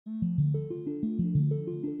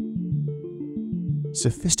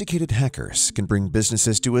Sophisticated hackers can bring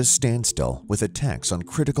businesses to a standstill with attacks on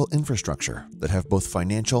critical infrastructure that have both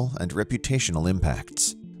financial and reputational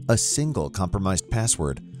impacts. A single compromised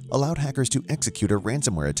password allowed hackers to execute a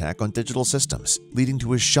ransomware attack on digital systems, leading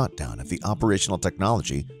to a shutdown of the operational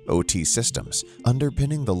technology (OT) systems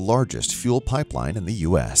underpinning the largest fuel pipeline in the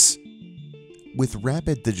U.S. With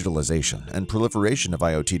rapid digitalization and proliferation of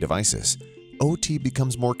IoT devices, OT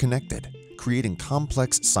becomes more connected, creating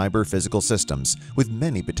complex cyber physical systems with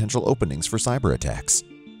many potential openings for cyber attacks.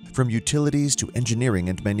 From utilities to engineering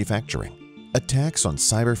and manufacturing, attacks on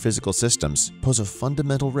cyber physical systems pose a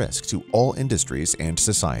fundamental risk to all industries and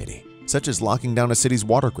society, such as locking down a city's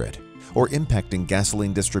water grid or impacting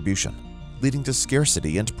gasoline distribution, leading to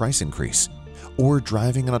scarcity and price increase, or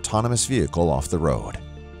driving an autonomous vehicle off the road.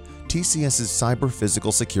 TCS's Cyber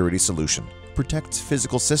Physical Security solution protects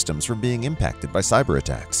physical systems from being impacted by cyber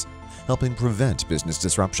attacks, helping prevent business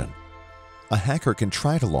disruption. A hacker can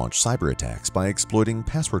try to launch cyber attacks by exploiting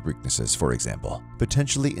password weaknesses, for example,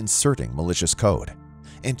 potentially inserting malicious code,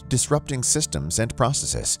 and disrupting systems and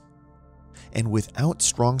processes. And without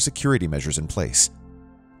strong security measures in place,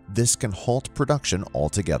 this can halt production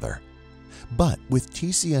altogether. But with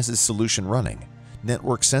TCS's solution running,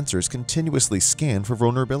 network sensors continuously scan for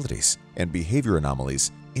vulnerabilities and behavior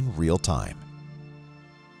anomalies in real time.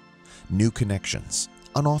 New connections,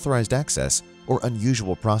 unauthorized access, or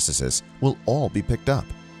unusual processes will all be picked up.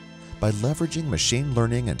 By leveraging machine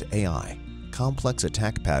learning and AI, complex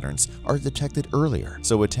attack patterns are detected earlier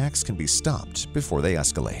so attacks can be stopped before they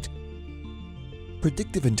escalate.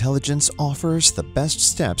 Predictive intelligence offers the best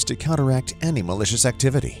steps to counteract any malicious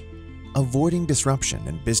activity, avoiding disruption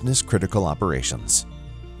in business-critical operations.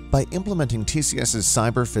 By implementing TCS's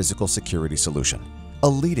Cyber Physical Security solution, a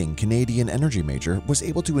leading Canadian energy major was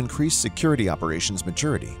able to increase security operations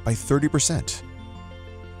maturity by 30%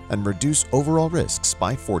 and reduce overall risks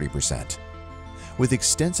by 40%. With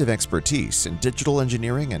extensive expertise in digital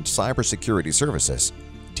engineering and cybersecurity services,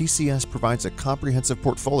 TCS provides a comprehensive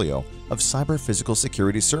portfolio of cyber physical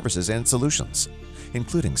security services and solutions,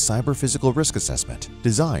 including cyber physical risk assessment,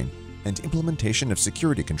 design, and implementation of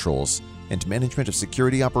security controls and management of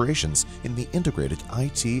security operations in the integrated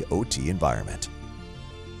IT/OT environment.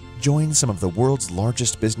 Join some of the world's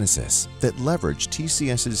largest businesses that leverage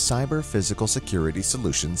TCS's Cyber Physical Security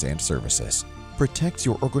solutions and services. Protect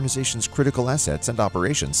your organization's critical assets and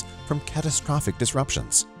operations from catastrophic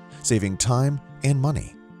disruptions, saving time and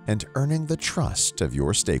money, and earning the trust of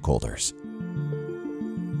your stakeholders.